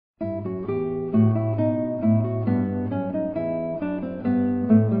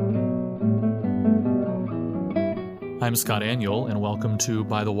I'm Scott Aniol, and welcome to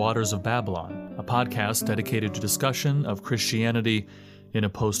By the Waters of Babylon, a podcast dedicated to discussion of Christianity in a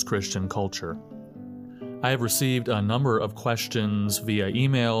post-Christian culture. I have received a number of questions via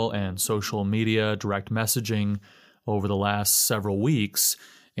email and social media direct messaging over the last several weeks,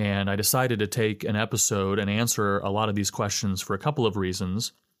 and I decided to take an episode and answer a lot of these questions for a couple of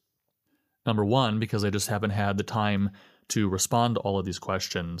reasons. Number one, because I just haven't had the time to respond to all of these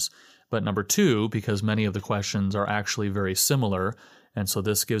questions. But number two, because many of the questions are actually very similar, and so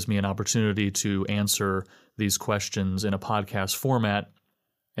this gives me an opportunity to answer these questions in a podcast format,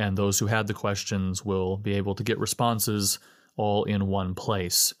 and those who had the questions will be able to get responses all in one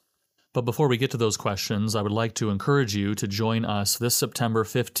place. But before we get to those questions, I would like to encourage you to join us this September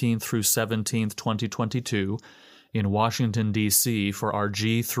 15th through 17th, 2022, in Washington, D.C. for our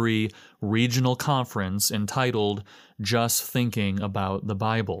G3 regional conference entitled Just Thinking About the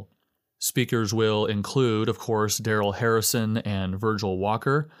Bible. Speakers will include, of course, Darrell Harrison and Virgil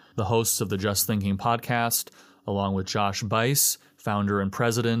Walker, the hosts of the Just Thinking podcast, along with Josh Buice, founder and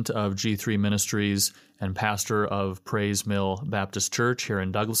president of G3 Ministries and pastor of Praise Mill Baptist Church here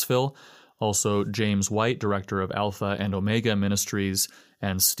in Douglasville, also James White, director of Alpha and Omega Ministries,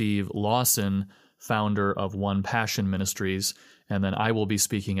 and Steve Lawson, founder of One Passion Ministries, and then I will be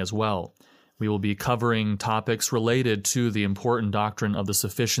speaking as well. We will be covering topics related to the important doctrine of the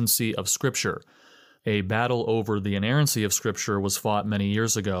sufficiency of Scripture. A battle over the inerrancy of Scripture was fought many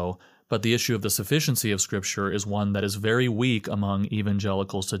years ago, but the issue of the sufficiency of Scripture is one that is very weak among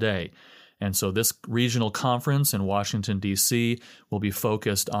evangelicals today. And so this regional conference in Washington, D.C. will be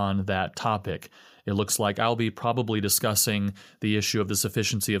focused on that topic. It looks like I'll be probably discussing the issue of the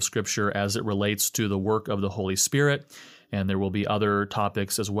sufficiency of Scripture as it relates to the work of the Holy Spirit, and there will be other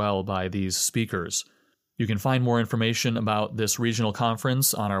topics as well by these speakers. You can find more information about this regional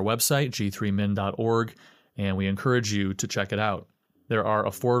conference on our website, g3min.org, and we encourage you to check it out. There are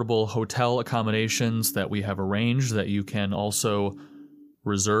affordable hotel accommodations that we have arranged that you can also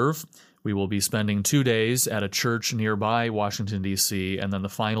reserve. We will be spending 2 days at a church nearby Washington, D.C., and then the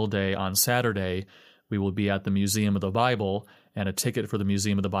final day on Saturday, we will be at the Museum of the Bible, and a ticket for the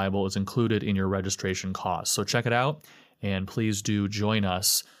Museum of the Bible is included in your registration costs. So check it out, and please do join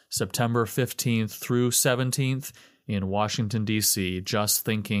us September 15th through 17th in Washington, D.C., Just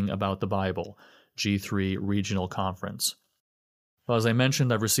Thinking About the Bible, G3 Regional Conference. Well, as I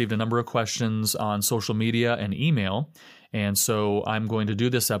mentioned, I've received a number of questions on social media and email, and so I'm going to do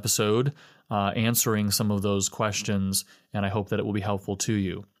this episode answering some of those questions, and I hope that it will be helpful to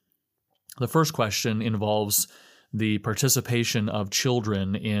you. The first question involves the participation of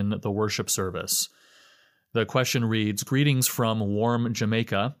children in the worship service. The question reads, "Greetings from warm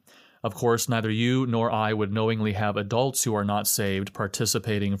Jamaica. Of course, neither you nor I would knowingly have adults who are not saved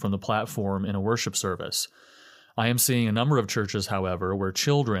participating from the platform in a worship service. I am seeing a number of churches, however, where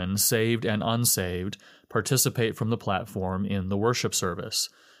children, saved and unsaved, participate from the platform in the worship service.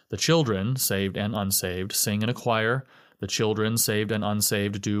 The children, saved and unsaved, sing in a choir. The children, saved and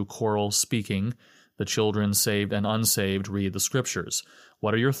unsaved, do choral speaking. The children, saved and unsaved, read the scriptures.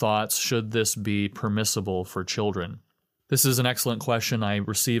 What are your thoughts? Should this be permissible for children?" This is an excellent question. I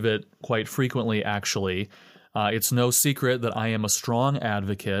receive it quite frequently, actually. It's no secret that I am a strong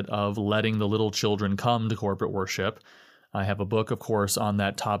advocate of letting the little children come to corporate worship. I have a book, of course, on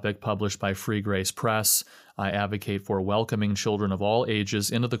that topic published by Free Grace Press. I advocate for welcoming children of all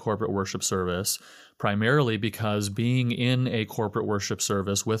ages into the corporate worship service, primarily because being in a corporate worship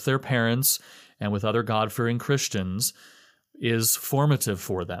service with their parents and with other God-fearing Christians is formative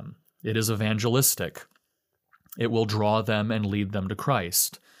for them. It is evangelistic. It will draw them and lead them to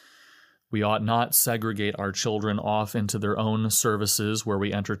Christ. We ought not segregate our children off into their own services where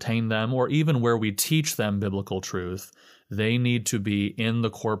we entertain them or even where we teach them biblical truth. They need to be in the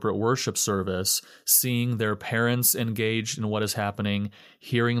corporate worship service, seeing their parents engaged in what is happening,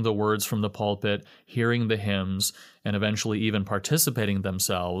 hearing the words from the pulpit, hearing the hymns, and eventually even participating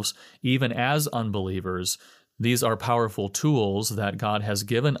themselves, even as unbelievers. These are powerful tools that God has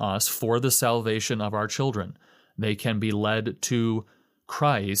given us for the salvation of our children. They can be led to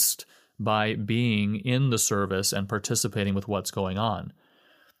Christ by being in the service and participating with what's going on.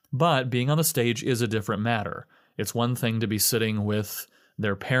 But being on the stage is a different matter. It's one thing to be sitting with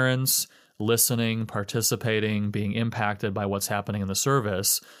their parents, listening, participating, being impacted by what's happening in the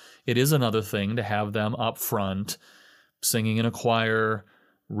service. It is another thing to have them up front, singing in a choir,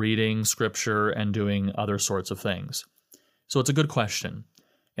 reading scripture, and doing other sorts of things. So it's a good question.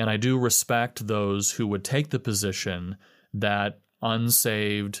 And I do respect those who would take the position that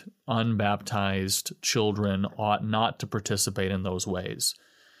unsaved, unbaptized children ought not to participate in those ways.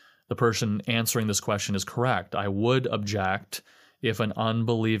 the person answering this question is correct. I would object if an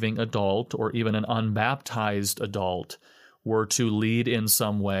unbelieving adult or even an unbaptized adult were to lead in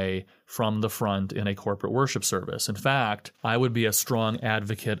some way from the front in a corporate worship service. In fact, I would be a strong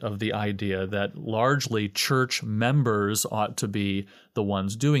advocate of the idea that largely church members ought to be the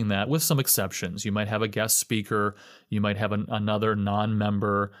ones doing that, with some exceptions. You might have a guest speaker, you might have another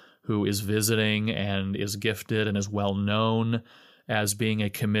non-member who is visiting and is gifted and is well known as being a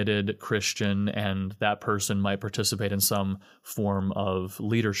committed Christian, and that person might participate in some form of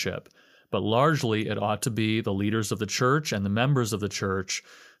leadership. But largely, it ought to be the leaders of the church and the members of the church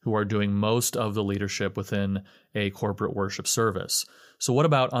who are doing most of the leadership within a corporate worship service. So what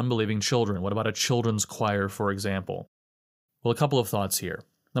about unbelieving children? What about a children's choir, for example? Well, a couple of thoughts here.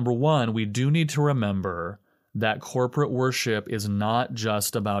 Number one, we do need to remember that corporate worship is not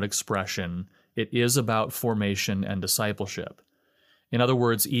just about expression. It is about formation and discipleship. In other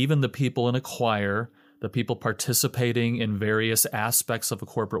words, even the people in a choir, the people participating in various aspects of a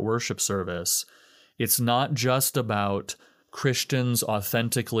corporate worship service, it's not just about Christians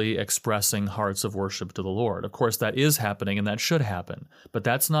authentically expressing hearts of worship to the Lord. Of course, that is happening and that should happen, but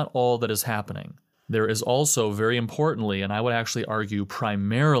that's not all that is happening. There is also, very importantly, and I would actually argue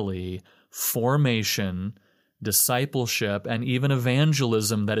primarily, formation, discipleship, and even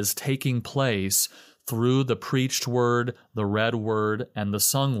evangelism that is taking place through the preached word, the read word, and the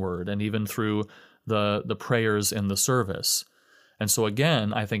sung word, and even through the prayers in the service. And so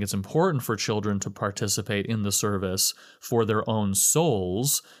again, I think it's important for children to participate in the service for their own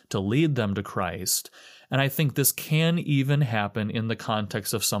souls, to lead them to Christ. And I think this can even happen in the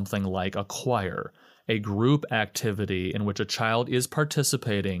context of something like a choir, a group activity in which a child is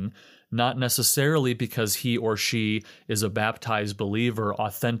participating, not necessarily because he or she is a baptized believer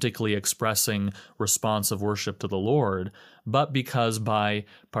authentically expressing responsive worship to the Lord, but because by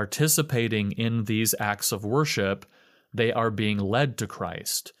participating in these acts of worship, they are being led to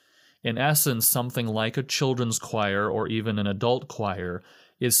Christ. In essence, something like a children's choir or even an adult choir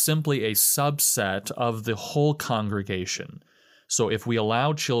is simply a subset of the whole congregation. So if we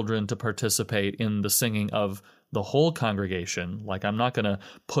allow children to participate in the singing of the whole congregation, like I'm not going to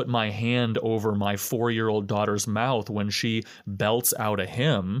put my hand over my 4-year-old daughter's mouth when she belts out a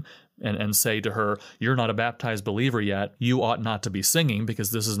hymn and say to her, "You're not a baptized believer yet, you ought not to be singing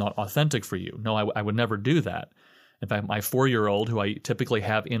because this is not authentic for you." No, I would never do that. In fact, my 4-year-old, who I typically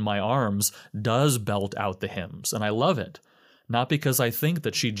have in my arms, does belt out the hymns, and I love it. Not because I think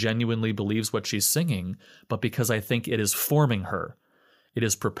that she genuinely believes what she's singing, but because I think it is forming her. It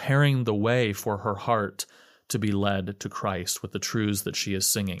is preparing the way for her heart to be led to Christ with the truths that she is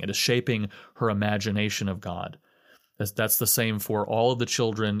singing. It is shaping her imagination of God. That's the same for all of the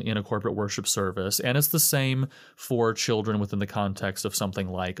children in a corporate worship service, and it's the same for children within the context of something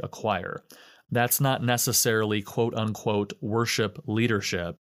like a choir. That's not necessarily quote-unquote worship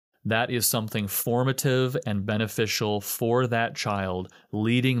leadership. That is something formative and beneficial for that child,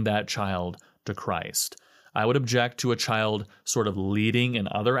 leading that child to Christ. I would object to a child sort of leading in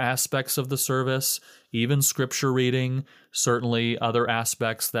other aspects of the service, even scripture reading, certainly other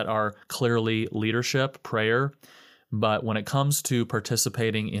aspects that are clearly leadership, prayer. But when it comes to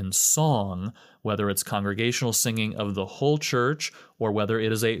participating in song, whether it's congregational singing of the whole church or whether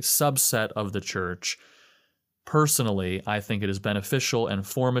it is a subset of the church, personally, I think it is beneficial and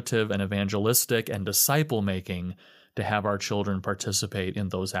formative and evangelistic and disciple-making to have our children participate in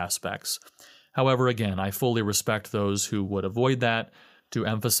those aspects. However, again, I fully respect those who would avoid that, to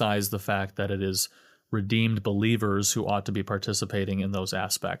emphasize the fact that it is redeemed believers who ought to be participating in those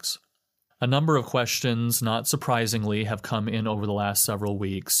aspects. A number of questions, not surprisingly, have come in over the last several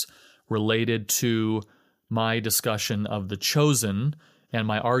weeks related to my discussion of The Chosen and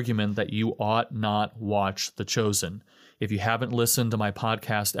my argument that you ought not watch The Chosen. If you haven't listened to my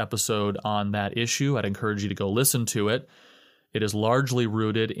podcast episode on that issue, I'd encourage you to go listen to it. It is largely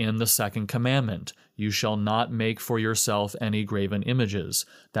rooted in the second commandment. You shall not make for yourself any graven images.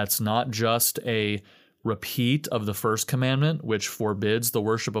 That's not just a repeat of the first commandment, which forbids the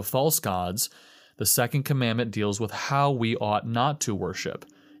worship of false gods. The second commandment deals with how we ought not to worship,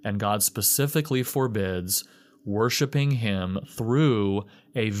 and God specifically forbids worshiping Him through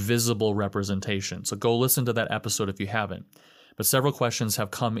a visible representation. So go listen to that episode if you haven't. But several questions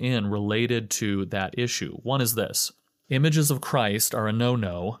have come in related to that issue. One is this: images of Christ are a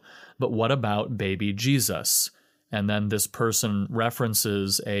no-no, but what about baby Jesus? And then this person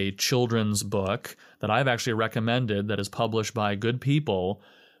references a children's book that I've actually recommended that is published by good people,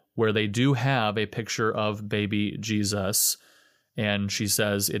 where they do have a picture of baby Jesus. And she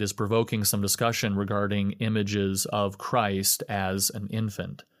says it is provoking some discussion regarding images of Christ as an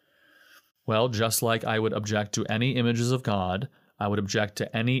infant. Well, just like I would object to any images of God, I would object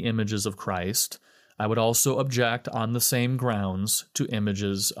to any images of Christ. I would also object on the same grounds to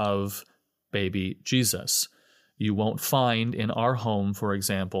images of baby Jesus. You won't find in our home, for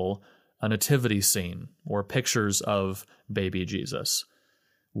example, a nativity scene or pictures of baby Jesus.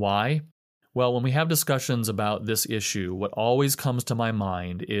 Why? Well, when we have discussions about this issue, what always comes to my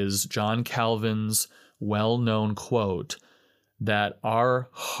mind is John Calvin's well-known quote that our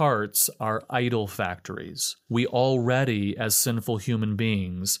hearts are idol factories. We already, as sinful human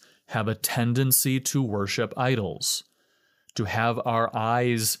beings, have a tendency to worship idols, to have our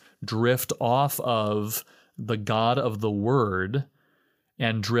eyes drift off of the God of the Word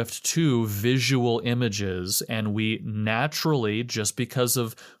and drift to visual images, and we naturally, just because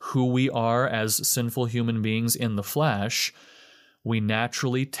of who we are as sinful human beings in the flesh, we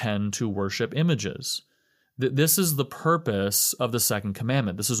naturally tend to worship images. This is the purpose of the second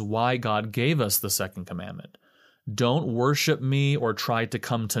commandment. This is why God gave us the second commandment. Don't worship me or try to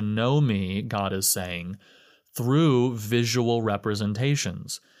come to know me, God is saying, through visual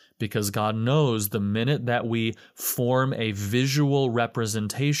representations. Because God knows the minute that we form a visual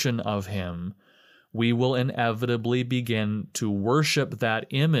representation of Him, we will inevitably begin to worship that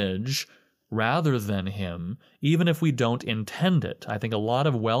image rather than Him, even if we don't intend it. I think a lot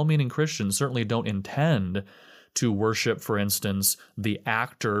of well-meaning Christians certainly don't intend to worship, for instance, the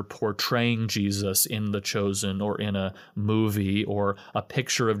actor portraying Jesus in The Chosen or in a movie, or a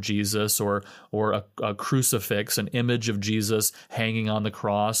picture of Jesus, or a crucifix, an image of Jesus hanging on the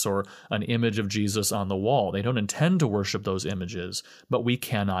cross, or an image of Jesus on the wall. They don't intend to worship those images, but we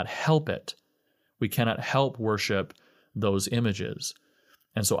cannot help it. We cannot help worship those images.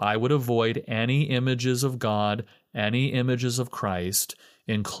 And so I would avoid any images of God, any images of Christ,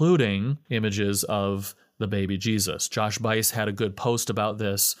 including images of the baby Jesus. Josh Buice had a good post about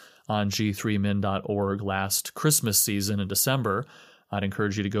this on g3min.org last Christmas season in December. I'd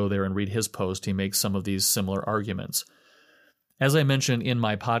encourage you to go there and read his post. He makes some of these similar arguments. As I mentioned in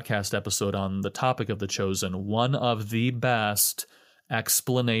my podcast episode on the topic of The Chosen, one of the best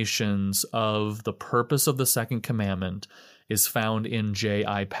explanations of the purpose of the second commandment is found in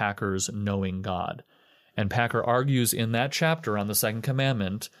J.I. Packer's Knowing God. And Packer argues in that chapter on the second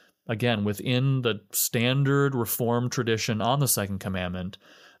commandment, again, within the standard Reformed tradition on the second commandment,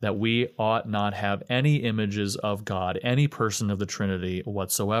 that we ought not have any images of God, any person of the Trinity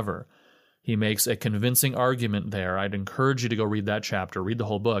whatsoever. He makes a convincing argument there. I'd encourage you to go read that chapter. Read the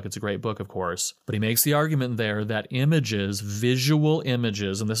whole book. It's a great book, of course. But he makes the argument there that images, visual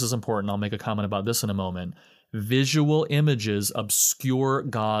images, and this is important, I'll make a comment about this in a moment, visual images obscure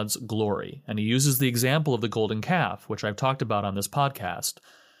God's glory. And he uses the example of the golden calf, which I've talked about on this podcast.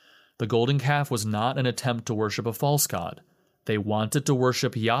 The golden calf was not an attempt to worship a false god. They wanted to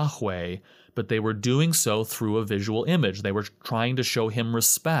worship Yahweh, but they were doing so through a visual image. They were trying to show him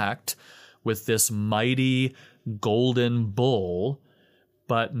respect with this mighty golden bull,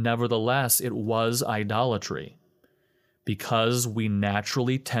 but nevertheless, it was idolatry. Because we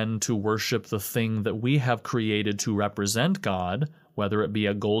naturally tend to worship the thing that we have created to represent God, whether it be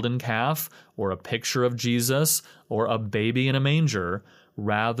a golden calf or a picture of Jesus or a baby in a manger,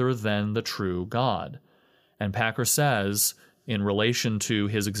 rather than the true God. And Packer says, in relation to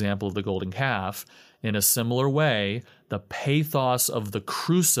his example of the golden calf, in a similar way, the pathos of the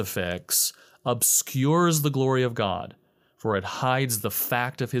crucifix obscures the glory of God, for it hides the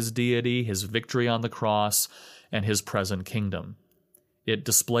fact of his deity, his victory on the cross, and his present kingdom. It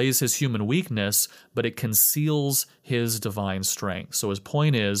displays his human weakness, but it conceals his divine strength. So his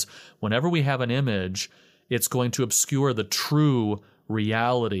point is, whenever we have an image, it's going to obscure the true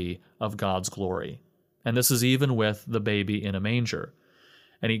reality of God's glory. And this is even with the baby in a manger.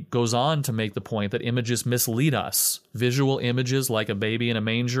 And he goes on to make the point that images mislead us. Visual images like a baby in a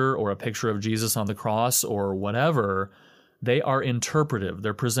manger or a picture of Jesus on the cross or whatever, they are interpretive.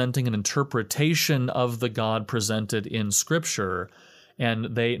 They're presenting an interpretation of the God presented in Scripture,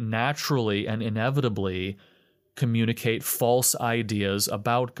 and they naturally and inevitably communicate false ideas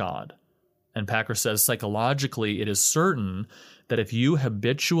about God. And Packer says psychologically it is certain that if you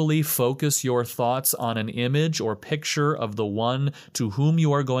habitually focus your thoughts on an image or picture of the one to whom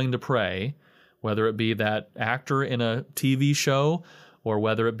you are going to pray, whether it be that actor in a TV show or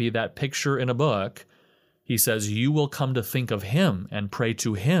whether it be that picture in a book, he says you will come to think of him and pray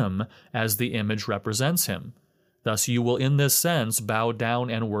to him as the image represents him. Thus you will in this sense bow down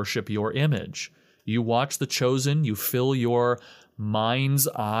and worship your image. You watch The Chosen, you fill your mind's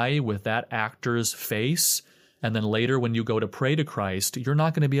eye with that actor's face, and then later when you go to pray to Christ, you're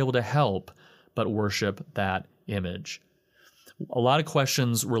not going to be able to help but worship that image. A lot of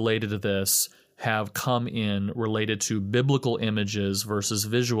questions related to this have come in related to biblical images versus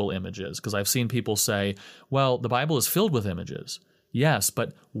visual images, because I've seen people say, well, the Bible is filled with images. Yes,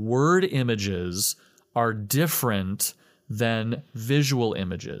 but word images are different than visual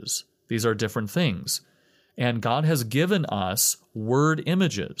images. These are different things. And God has given us word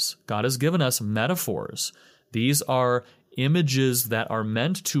images. God has given us metaphors. These are images that are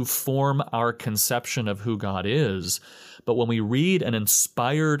meant to form our conception of who God is. But when we read an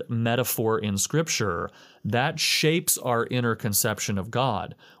inspired metaphor in Scripture, that shapes our inner conception of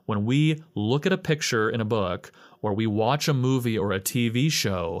God. When we look at a picture in a book, or we watch a movie or a TV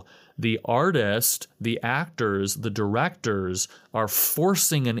show, the artist, the actors, the directors are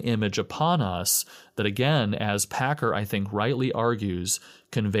forcing an image upon us that, again, as Packer, I think, rightly argues,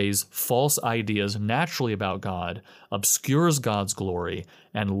 conveys false ideas naturally about God, obscures God's glory,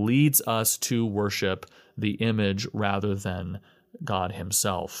 and leads us to worship the image rather than God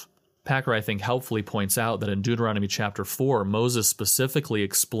himself. Packer, I think, helpfully points out that in Deuteronomy chapter 4, Moses specifically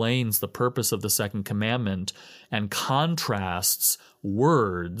explains the purpose of the second commandment and contrasts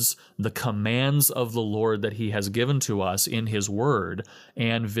words, the commands of the Lord that he has given to us in his word,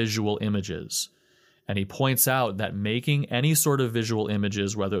 and visual images. And he points out that making any sort of visual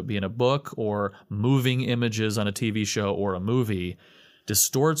images, whether it be in a book or moving images on a TV show or a movie,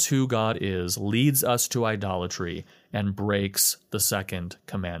 distorts who God is, leads us to idolatry, and breaks the second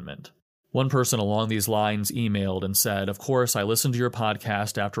commandment. One person along these lines emailed and said, "Of course, I listened to your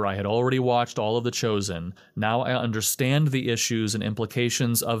podcast after I had already watched all of The Chosen. Now I understand the issues and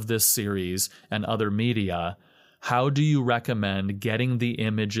implications of this series and other media. How do you recommend getting the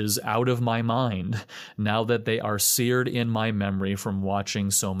images out of my mind now that they are seared in my memory from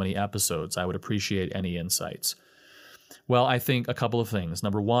watching so many episodes? I would appreciate any insights." Well, I think a couple of things.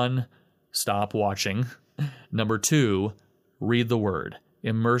 Number one, stop watching. Number two, read the Word.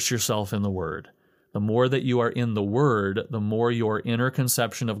 Immerse yourself in the Word. The more that you are in the Word, the more your inner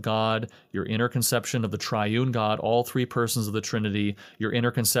conception of God, your inner conception of the triune God, all three persons of the Trinity, your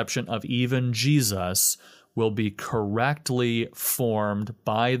inner conception of even Jesus will be correctly formed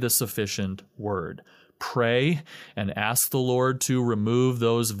by the sufficient Word. Pray and ask the Lord to remove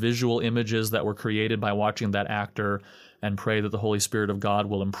those visual images that were created by watching that actor, and pray that the Holy Spirit of God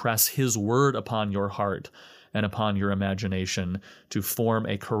will impress His Word upon your heart and upon your imagination to form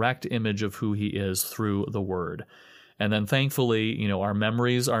a correct image of who He is through the Word. And then thankfully, our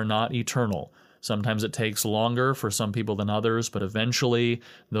memories are not eternal. Sometimes it takes longer for some people than others, but eventually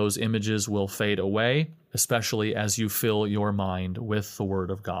those images will fade away, especially as you fill your mind with the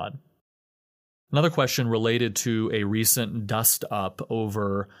Word of God. Another question related to a recent dust-up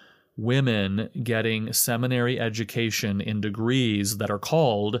over women getting seminary education in degrees that are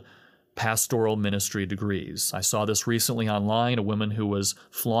called pastoral ministry degrees. I saw this recently online, a woman who was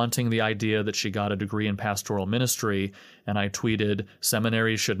flaunting the idea that she got a degree in pastoral ministry, and I tweeted,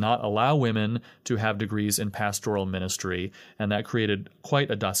 "Seminaries should not allow women to have degrees in pastoral ministry," and that created quite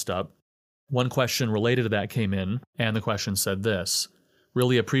a dust-up. One question related to that came in, and the question said this: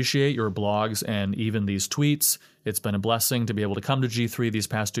 "Really appreciate your blogs and even these tweets. It's been a blessing to be able to come to G3 these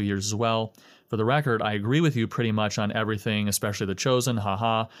past 2 years as well. For the record, I agree with you pretty much on everything, especially The Chosen,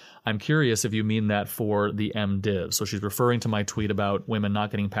 haha. I'm curious if you mean that for the MDiv." So she's referring to my tweet about women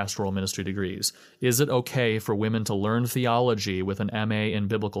not getting pastoral ministry degrees. "Is it okay for women to learn theology with an MA in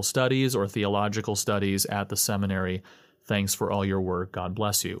biblical studies or theological studies at the seminary? Thanks for all your work. God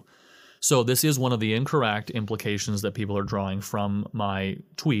bless you." So this is one of the incorrect implications that people are drawing from my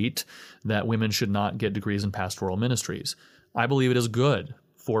tweet, that women should not get degrees in pastoral ministries. I believe it is good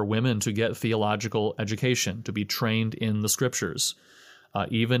for women to get theological education, to be trained in the Scriptures.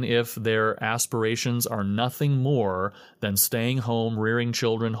 Even if their aspirations are nothing more than staying home, rearing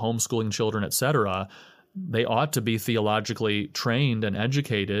children, homeschooling children, etc., they ought to be theologically trained and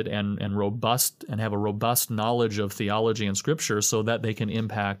educated and robust and have a robust knowledge of theology and Scripture so that they can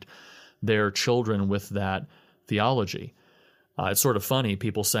impact their children with that theology. It's sort of funny,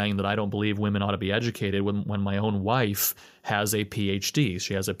 people saying that I don't believe women ought to be educated when my own wife has a PhD.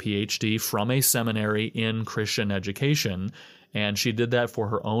 She has a PhD from a seminary in Christian education, and she did that for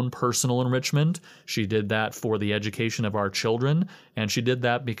her own personal enrichment. She did that for the education of our children, and she did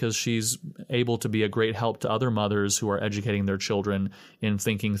that because she's able to be a great help to other mothers who are educating their children in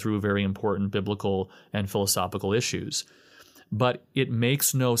thinking through very important biblical and philosophical issues. But it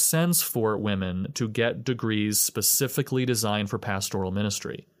makes no sense for women to get degrees specifically designed for pastoral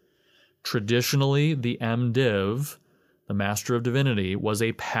ministry. Traditionally, the MDiv, the Master of Divinity, was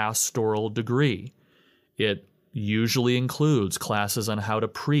a pastoral degree. It usually includes classes on how to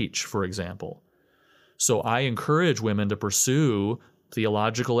preach, for example. So I encourage women to pursue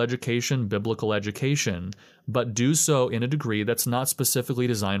theological education, biblical education, but do so in a degree that's not specifically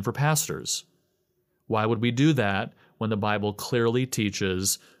designed for pastors. Why would we do that when the Bible clearly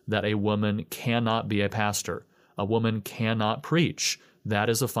teaches that a woman cannot be a pastor? A woman cannot preach. That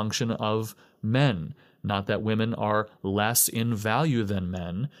is a function of men. Not that women are less in value than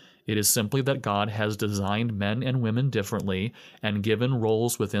men. It is simply that God has designed men and women differently and given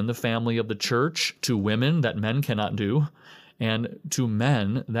roles within the family of the church to women that men cannot do and to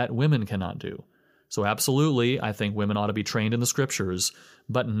men that women cannot do. So absolutely, I think women ought to be trained in the Scriptures,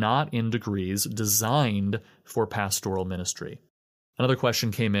 but not in degrees designed for pastoral ministry. Another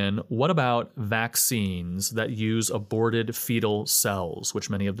question came in, what about vaccines that use aborted fetal cells, which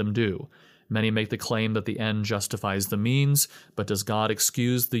many of them do? Many make the claim that the end justifies the means, but does God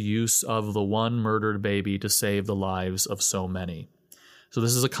excuse the use of the one murdered baby to save the lives of so many? So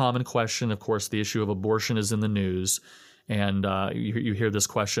this is a common question. Of course, the issue of abortion is in the news, and you hear this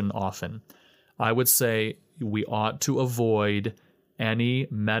question often. I would say we ought to avoid any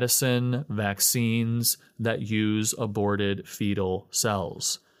medicine, vaccines that use aborted fetal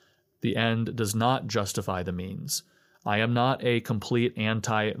cells. The end does not justify the means. I am not a complete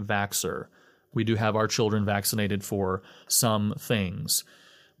anti-vaxxer. We do have our children vaccinated for some things,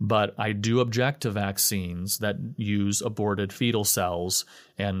 but I do object to vaccines that use aborted fetal cells,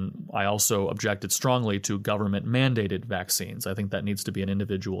 and I also objected strongly to government-mandated vaccines. I think that needs to be an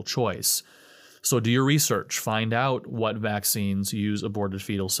individual choice. So do your research, find out what vaccines use aborted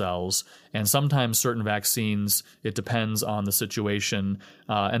fetal cells, and sometimes certain vaccines, it depends on the situation,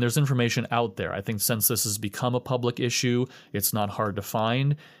 and there's information out there. I think since this has become a public issue, it's not hard to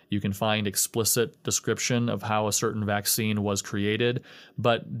find. You can find explicit description of how a certain vaccine was created,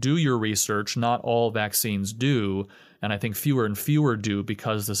 but do your research. Not all vaccines do, and I think fewer and fewer do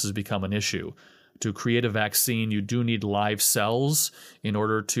because this has become an issue. To create a vaccine, you do need live cells in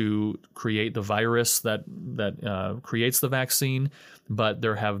order to create the virus that creates the vaccine, but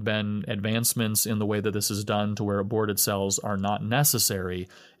there have been advancements in the way that this is done to where aborted cells are not necessary,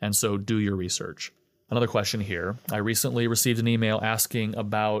 and so do your research. Another question here. I recently received an email asking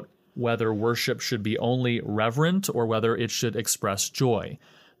about whether worship should be only reverent or whether it should express joy.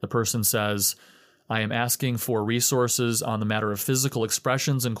 The person says, I am asking for resources on the matter of physical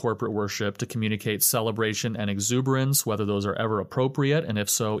expressions in corporate worship to communicate celebration and exuberance, whether those are ever appropriate, and if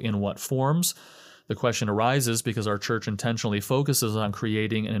so, in what forms. The question arises because our church intentionally focuses on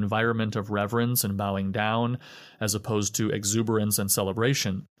creating an environment of reverence and bowing down, as opposed to exuberance and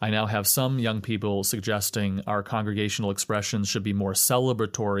celebration. I now have some young people suggesting our congregational expressions should be more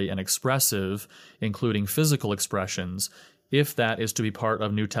celebratory and expressive, including physical expressions. If that is to be part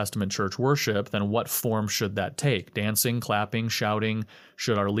of New Testament church worship, then what form should that take? Dancing, clapping, shouting?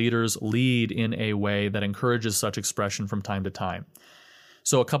 Should our leaders lead in a way that encourages such expression from time to time?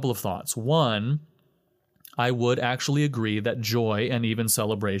 So a couple of thoughts. One, I would actually agree that joy and even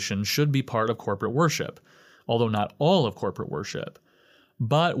celebration should be part of corporate worship, although not all of corporate worship,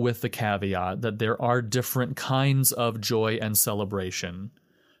 but with the caveat that there are different kinds of joy and celebration,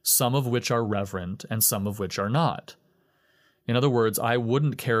 some of which are reverent and some of which are not. In other words, I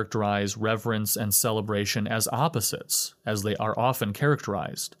wouldn't characterize reverence and celebration as opposites, as they are often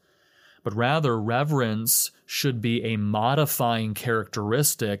characterized, but rather reverence should be a modifying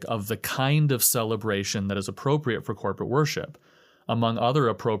characteristic of the kind of celebration that is appropriate for corporate worship, among other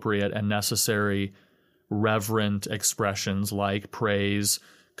appropriate and necessary reverent expressions like praise,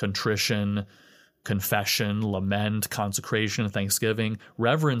 contrition, confession, lament, consecration, thanksgiving.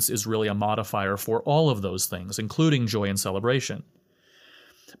 Reverence is really a modifier for all of those things, including joy and celebration.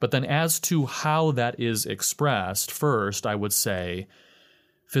 But then as to how that is expressed, first, I would say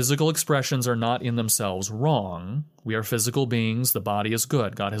physical expressions are not in themselves wrong. We are physical beings. The body is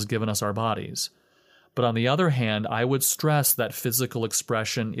good. God has given us our bodies. But on the other hand, I would stress that physical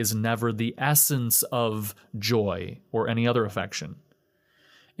expression is never the essence of joy or any other affection.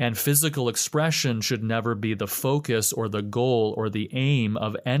 And physical expression should never be the focus or the goal or the aim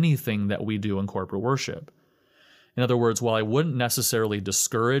of anything that we do in corporate worship. In other words, while I wouldn't necessarily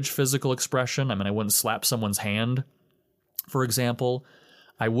discourage physical expression, I wouldn't slap someone's hand, for example,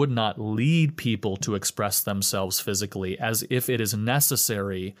 I would not lead people to express themselves physically as if it is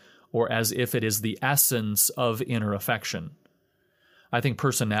necessary or as if it is the essence of inner affection. I think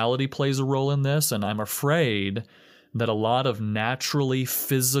personality plays a role in this, and I'm afraid that a lot of naturally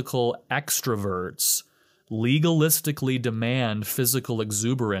physical extroverts legalistically demand physical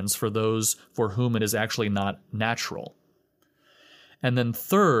exuberance for those for whom it is actually not natural. And then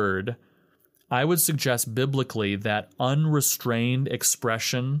third, I would suggest biblically that unrestrained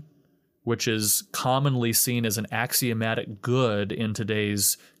expression which is commonly seen as an axiomatic good in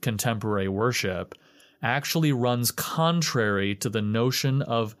today's contemporary worship, actually runs contrary to the notion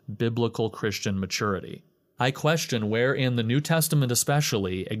of biblical Christian maturity. I question where in the New Testament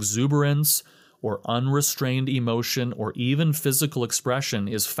especially exuberance or unrestrained emotion or even physical expression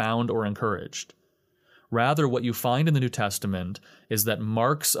is found or encouraged. Rather, what you find in the New Testament is that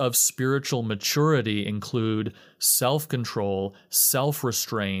marks of spiritual maturity include self-control,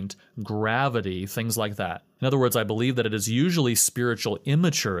 self-restraint, gravity, things like that. In other words, I believe that it is usually spiritual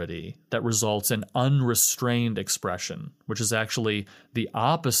immaturity that results in unrestrained expression, which is actually the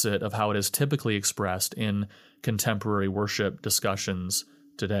opposite of how it is typically expressed in contemporary worship discussions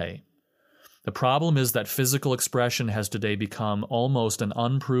today. The problem is that physical expression has today become almost an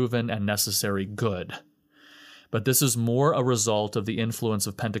unproven and necessary good. But this is more a result of the influence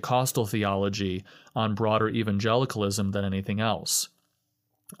of Pentecostal theology on broader evangelicalism than anything else.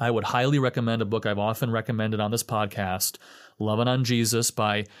 I would highly recommend a book I've often recommended on this podcast, Lovin' on Jesus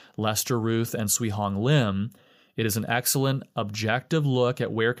by Lester Ruth and Sui Hong Lim. It is an excellent, objective look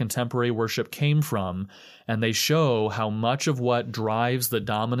at where contemporary worship came from, and they show how much of what drives the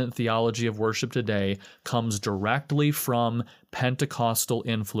dominant theology of worship today comes directly from Pentecostal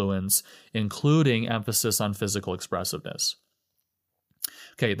influence, including emphasis on physical expressiveness.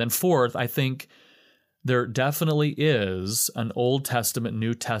 Okay, then fourth, I think there definitely is an Old Testament,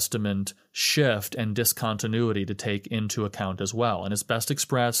 New Testament shift and discontinuity to take into account as well, and it's best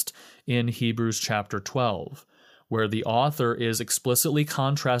expressed in Hebrews chapter 12. Where the author is explicitly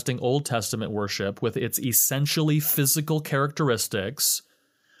contrasting Old Testament worship with its essentially physical characteristics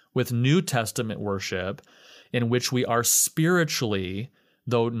with New Testament worship, in which we are spiritually,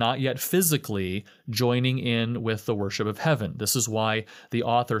 though not yet physically, joining in with the worship of heaven. This is why the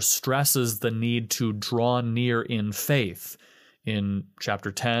author stresses the need to draw near in faith in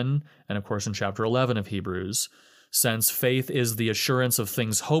chapter 10 and, of course, in chapter 11 of Hebrews. Since faith is the assurance of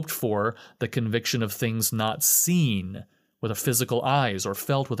things hoped for, the conviction of things not seen with our physical eyes or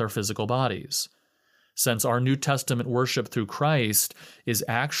felt with our physical bodies. Since our New Testament worship through Christ is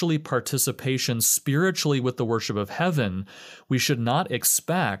actually participation spiritually with the worship of heaven, we should not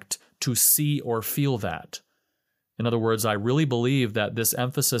expect to see or feel that. In other words, I really believe that this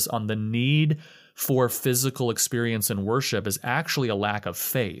emphasis on the need for physical experience in worship is actually a lack of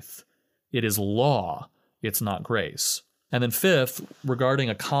faith. It is law. It's not grace. And then fifth,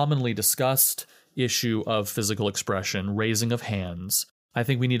 regarding a commonly discussed issue of physical expression, raising of hands, I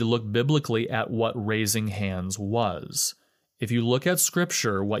think we need to look biblically at what raising hands was. If you look at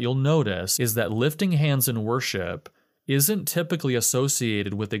Scripture, what you'll notice is that lifting hands in worship isn't typically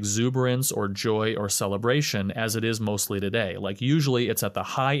associated with exuberance or joy or celebration as it is mostly today. Like usually it's at the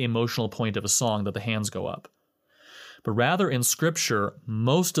high emotional point of a song that the hands go up. But rather in Scripture,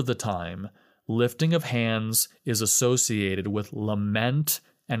 most of the time, lifting of hands is associated with lament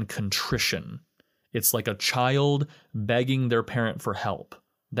and contrition. It's like a child begging their parent for help.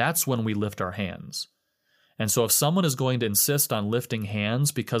 That's when we lift our hands. And so if someone is going to insist on lifting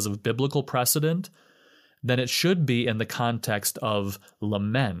hands because of biblical precedent, then it should be in the context of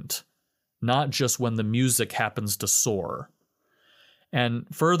lament, not just when the music happens to soar. And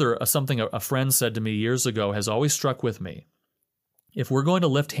further, something a friend said to me years ago has always struck with me. If we're going to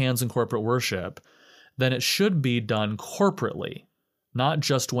lift hands in corporate worship, then it should be done corporately, not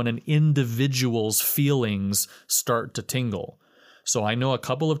just when an individual's feelings start to tingle. So I know a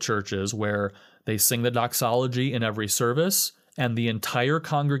couple of churches where they sing the doxology in every service, and the entire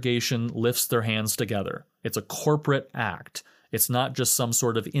congregation lifts their hands together. It's a corporate act. It's not just some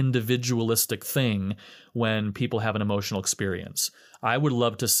sort of individualistic thing when people have an emotional experience. I would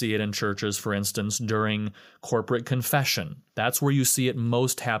love to see it in churches, for instance, during corporate confession. That's where you see it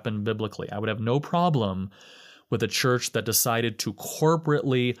most happen biblically. I would have no problem with a church that decided to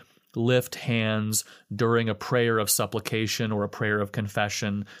corporately lift hands during a prayer of supplication or a prayer of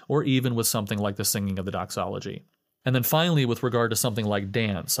confession, or even with something like the singing of the doxology. And then finally, with regard to something like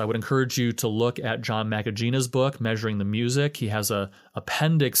dance, I would encourage you to look at John Macagina's book, Measuring the Music. He has an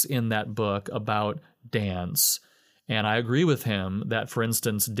appendix in that book about dance. And I agree with him that, for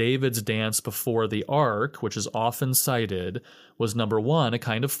instance, David's dance before the ark, which is often cited, was number one, a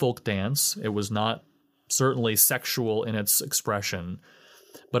kind of folk dance. It was not certainly sexual in its expression.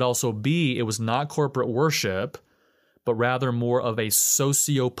 But also B, it was not corporate worship, but rather more of a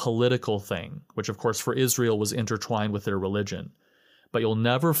socio-political thing, which of course for Israel was intertwined with their religion. But you'll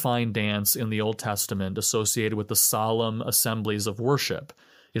never find dance in the Old Testament associated with the solemn assemblies of worship.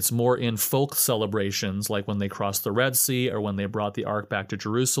 It's more in folk celebrations, like when they crossed the Red Sea or when they brought the ark back to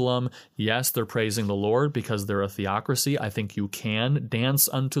Jerusalem. Yes, they're praising the Lord because they're a theocracy. I think you can dance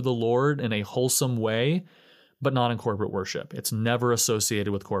unto the Lord in a wholesome way, but not in corporate worship. It's never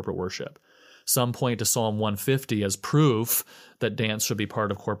associated with corporate worship. Some point to Psalm 150 as proof that dance should be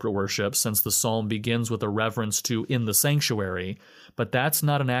part of corporate worship, since the psalm begins with a reference to in the sanctuary, but that's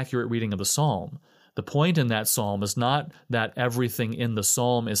not an accurate reading of the psalm. The point in that psalm is not that everything in the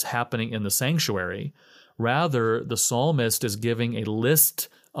psalm is happening in the sanctuary. Rather, the psalmist is giving a list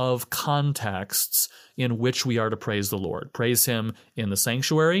of contexts in which we are to praise the Lord. Praise him in the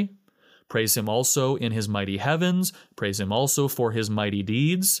sanctuary, praise him also in his mighty heavens, praise him also for his mighty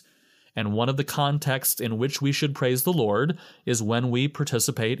deeds. And one of the contexts in which we should praise the Lord is when we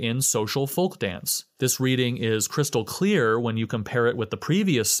participate in social folk dance. This reading is crystal clear when you compare it with the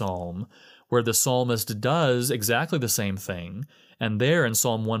previous psalm, where the psalmist does exactly the same thing. And there in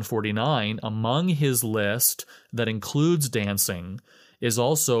Psalm 149, among his list that includes dancing, is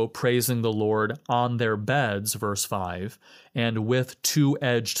also praising the Lord on their beds, verse 5, and with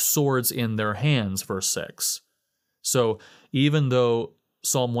two-edged swords in their hands, verse 6. So even though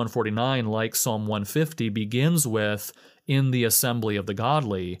Psalm 149, like Psalm 150, begins with, in the assembly of the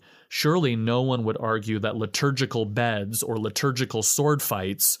godly, surely no one would argue that liturgical beds or liturgical sword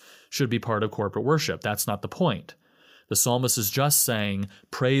fights should be part of corporate worship. That's not the point. The psalmist is just saying,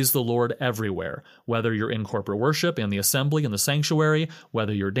 praise the Lord everywhere, whether you're in corporate worship, in the assembly, in the sanctuary,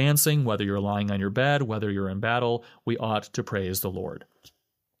 whether you're dancing, whether you're lying on your bed, whether you're in battle, we ought to praise the Lord.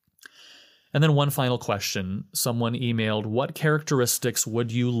 And then one final question. Someone emailed, what characteristics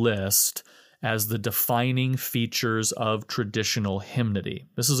would you list as the defining features of traditional hymnody?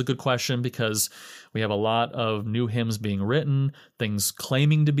 This is a good question because we have a lot of new hymns being written, things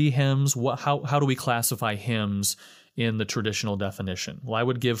claiming to be hymns. How do we classify hymns in the traditional definition? Well, I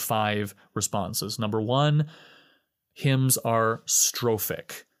would give 5 responses. Number 1, hymns are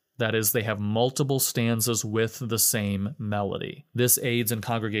strophic. That is, they have multiple stanzas with the same melody. This aids in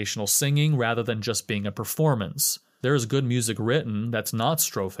congregational singing rather than just being a performance. There is good music written that's not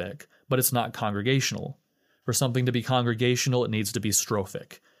strophic, but it's not congregational. For something to be congregational, it needs to be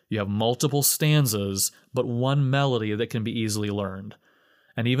strophic. You have multiple stanzas, but one melody that can be easily learned.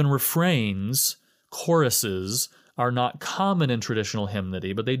 And even refrains, choruses, are not common in traditional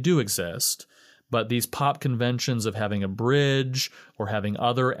hymnody, but they do exist. But these pop conventions of having a bridge or having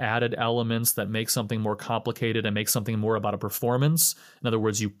other added elements that make something more complicated and make something more about a performance. In other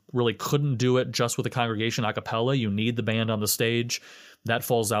words, you really couldn't do it just with a congregation a cappella. You need the band on the stage. That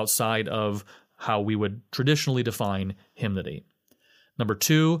falls outside of how we would traditionally define hymnody. Number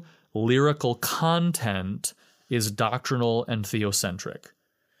 2, lyrical content is doctrinal and theocentric.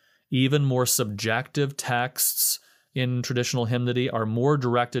 Even more subjective texts in traditional hymnody are more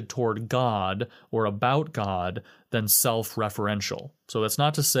directed toward God or about God than self-referential. So that's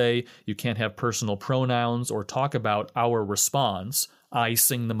not to say you can't have personal pronouns or talk about our response. I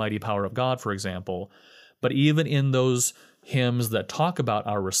sing the mighty power of God, for example. But even in those hymns that talk about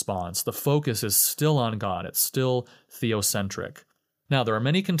our response, the focus is still on God. It's still theocentric. Now, there are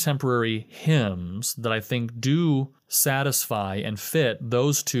many contemporary hymns that I think do satisfy and fit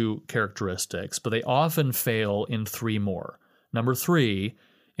those 2 characteristics, but they often fail in 3 more. Number 3,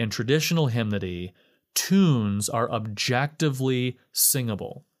 in traditional hymnody, tunes are objectively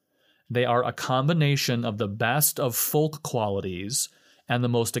singable. They are a combination of the best of folk qualities and the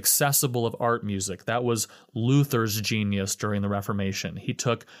most accessible of art music. That was Luther's genius during the Reformation. He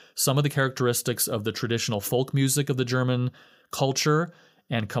took some of the characteristics of the traditional folk music of the German culture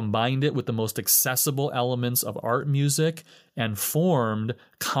and combined it with the most accessible elements of art music and formed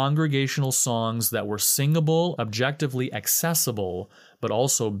congregational songs that were singable, objectively accessible, but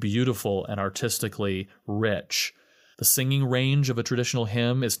also beautiful and artistically rich. The singing range of a traditional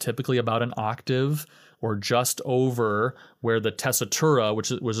hymn is typically about an octave or just over, where the tessitura, which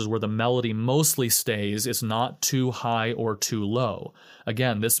is where the melody mostly stays, is not too high or too low.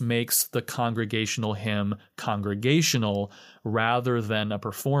 Again, this makes the congregational hymn congregational rather than a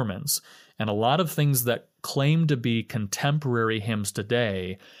performance. And a lot of things that claim to be contemporary hymns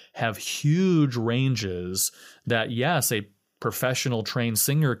today have huge ranges that, yes, a professional trained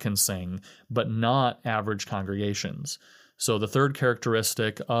singer can sing, but not average congregations. So the third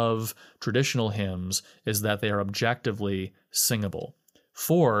characteristic of traditional hymns is that they are objectively singable.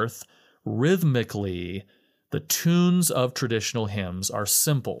 Fourth, rhythmically, the tunes of traditional hymns are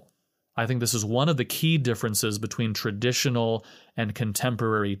simple. I think this is one of the key differences between traditional and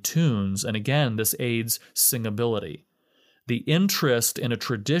contemporary tunes, and again, this aids singability. The interest in a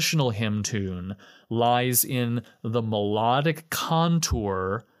traditional hymn tune lies in the melodic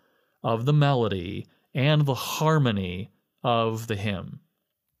contour of the melody and the harmony of the hymn.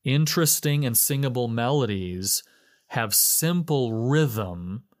 Interesting and singable melodies have simple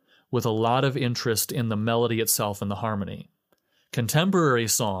rhythm with a lot of interest in the melody itself and the harmony. Contemporary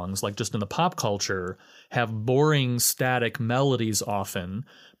songs, like just in the pop culture, have boring, static melodies often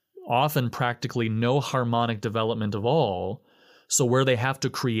practically no harmonic development of all, so where they have to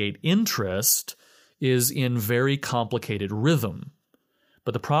create interest is in very complicated rhythm.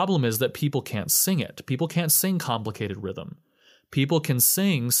 But the problem is that people can't sing it. People can't sing complicated rhythm. People can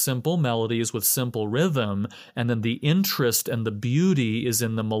sing simple melodies with simple rhythm, and then the interest and the beauty is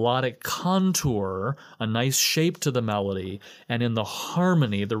in the melodic contour, a nice shape to the melody, and in the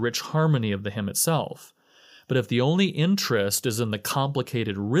harmony, the rich harmony of the hymn itself. But if the only interest is in the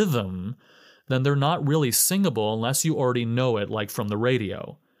complicated rhythm, then they're not really singable unless you already know it, like from the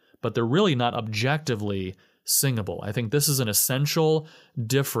radio. But they're really not objectively singable. I think this is an essential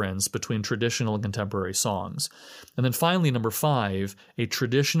difference between traditional and contemporary songs. And then finally, number 5, a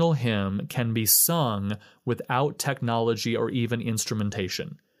traditional hymn can be sung without technology or even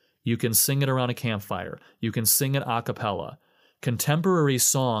instrumentation. You can sing it around a campfire. You can sing it a cappella. Contemporary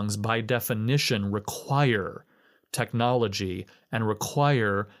songs, by definition, require technology and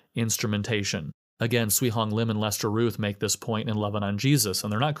require instrumentation. Again, Sui Hong Lim and Lester Ruth make this point in Lovin' on Jesus,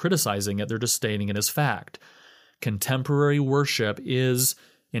 and they're not criticizing it, they're just stating it as fact. Contemporary worship is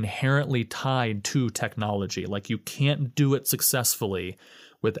inherently tied to technology. Like, you can't do it successfully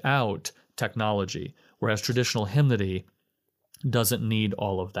without technology, whereas traditional hymnody doesn't need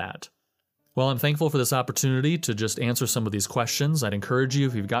all of that. Well, I'm thankful for this opportunity to just answer some of these questions. I'd encourage you,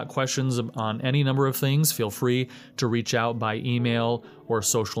 if you've got questions on any number of things, feel free to reach out by email or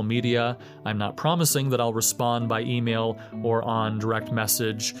social media. I'm not promising that I'll respond by email or on direct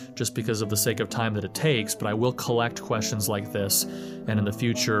message just because of the sake of time that it takes, but I will collect questions like this, and in the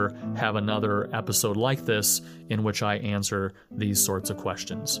future have another episode like this in which I answer these sorts of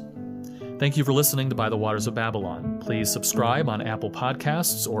questions. Thank you for listening to By the Waters of Babylon. Please subscribe on Apple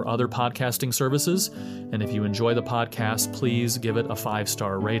Podcasts or other podcasting services. And if you enjoy the podcast, please give it a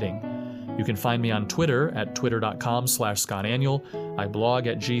 5-star rating. You can find me on Twitter at twitter.com/ScottAnnual. I blog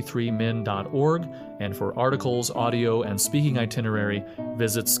at g3min.org. And for articles, audio, and speaking itinerary,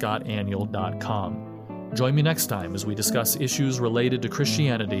 visit scottannual.com. Join me next time as we discuss issues related to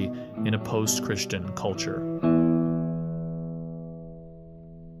Christianity in a post-Christian culture.